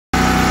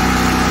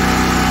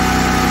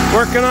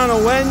Working on a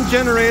WEN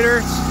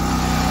generator,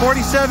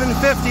 4750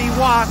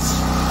 watts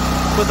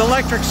with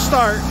electric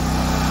start,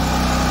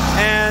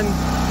 and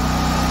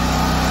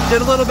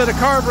did a little bit of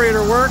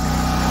carburetor work.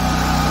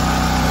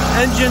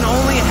 Engine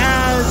only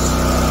has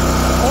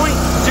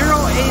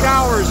 0.08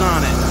 hours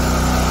on it,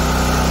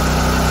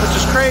 which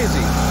is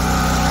crazy.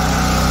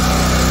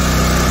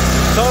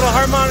 Total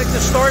harmonic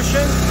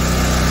distortion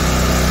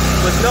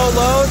with no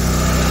load,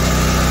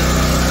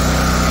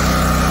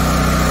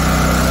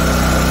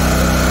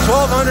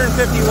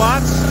 1250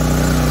 watts. 13%.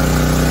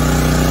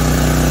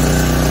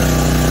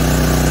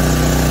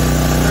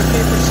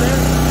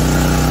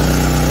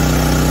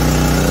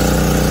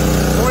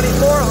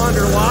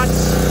 2400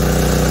 watts.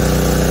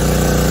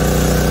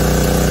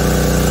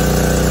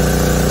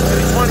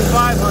 Maybe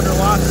 2500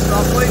 watts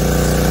roughly.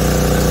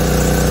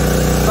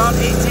 About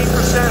 18%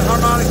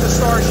 harmonic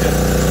distortion.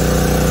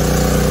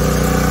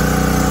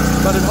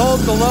 But it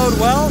holds the load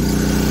well.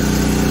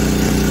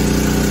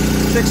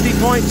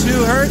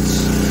 60.2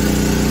 hertz.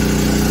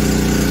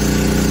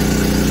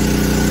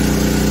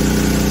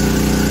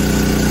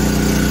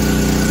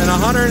 And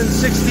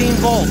 116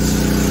 volts.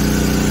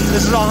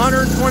 This is a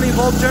 120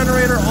 volt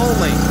generator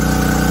only.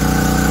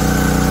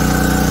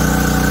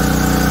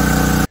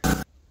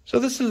 So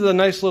this is a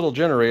nice little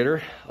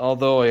generator,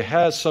 although it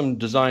has some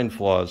design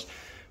flaws.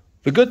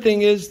 The good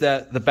thing is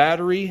that the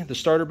battery, the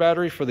starter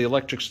battery for the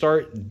electric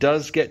start,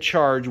 does get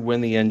charged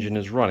when the engine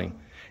is running.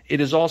 It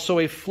is also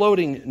a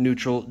floating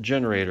neutral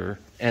generator,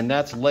 and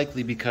that's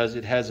likely because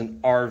it has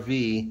an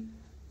RV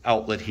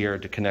outlet here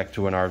to connect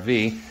to an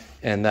RV,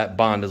 and that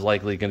bond is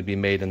likely going to be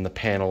made in the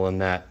panel in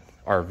that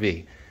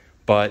RV.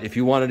 But if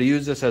you wanted to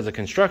use this as a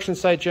construction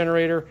site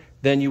generator,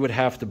 then you would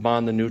have to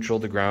bond the neutral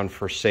to ground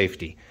for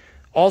safety.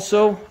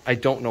 Also, I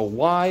don't know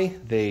why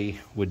they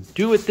would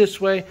do it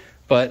this way,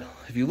 but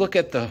if you look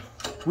at the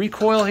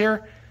recoil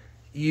here,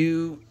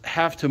 you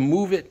have to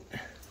move it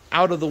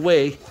out of the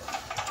way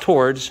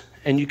towards,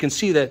 and you can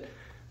see that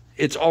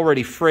it's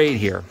already frayed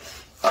here.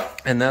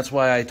 And that's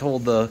why I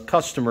told the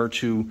customer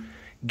to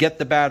get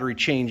the battery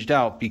changed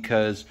out,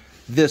 because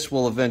this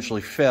will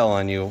eventually fail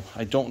on you.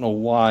 I don't know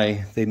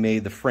why they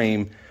made the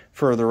frame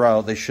further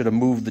out. They should have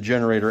moved the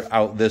generator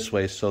out this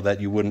way so that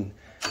you wouldn't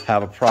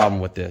have a problem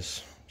with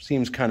this.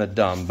 Seems kind of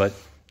dumb, but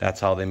that's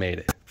how they made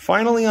it.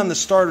 Finally, on the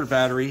starter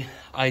battery,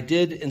 I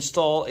did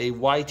install a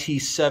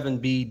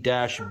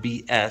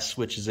YT7B-BS,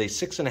 which is a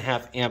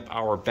 6.5 amp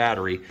hour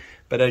battery.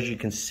 But as you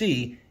can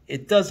see,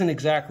 it doesn't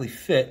exactly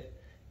fit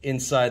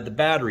inside the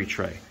battery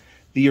tray.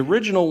 The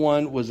original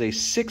one was a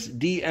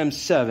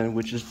 6DM7,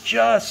 which is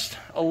just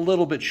a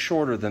little bit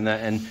shorter than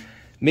that. And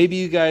maybe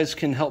you guys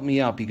can help me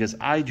out, because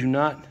I do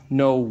not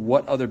know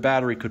what other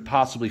battery could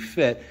possibly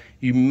fit.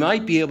 You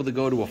might be able to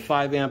go to a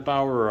 5 amp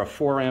hour or a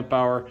 4 amp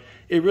hour.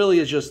 It really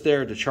is just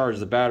there to charge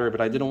the battery, but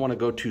I didn't want to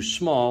go too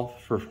small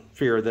for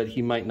fear that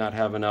he might not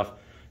have enough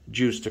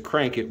juice to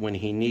crank it when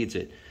he needs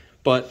it.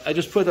 But I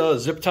just put a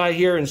zip tie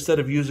here instead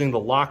of using the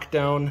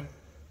lockdown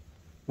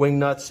wing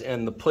nuts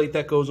and the plate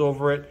that goes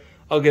over it.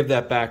 I'll give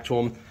that back to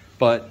him.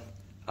 But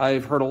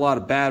I've heard a lot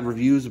of bad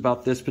reviews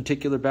about this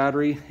particular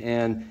battery,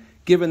 and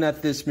given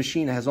that this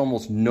machine has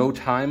almost no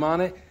time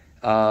on it,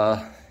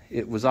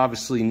 it was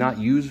obviously not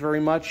used very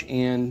much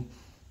and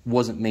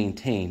wasn't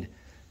maintained.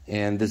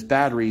 And this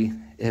battery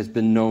has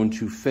been known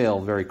to fail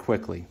very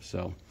quickly.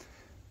 So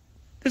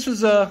this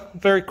was a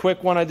very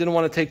quick one. I didn't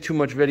want to take too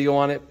much video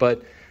on it,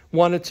 but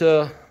wanted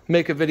to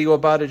make a video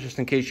about it just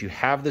in case you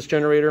have this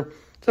generator.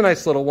 It's a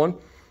nice little one,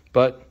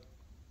 but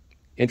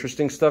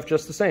interesting stuff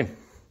just the same.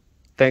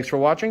 Thanks for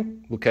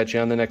watching. We'll catch you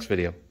on the next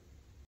video.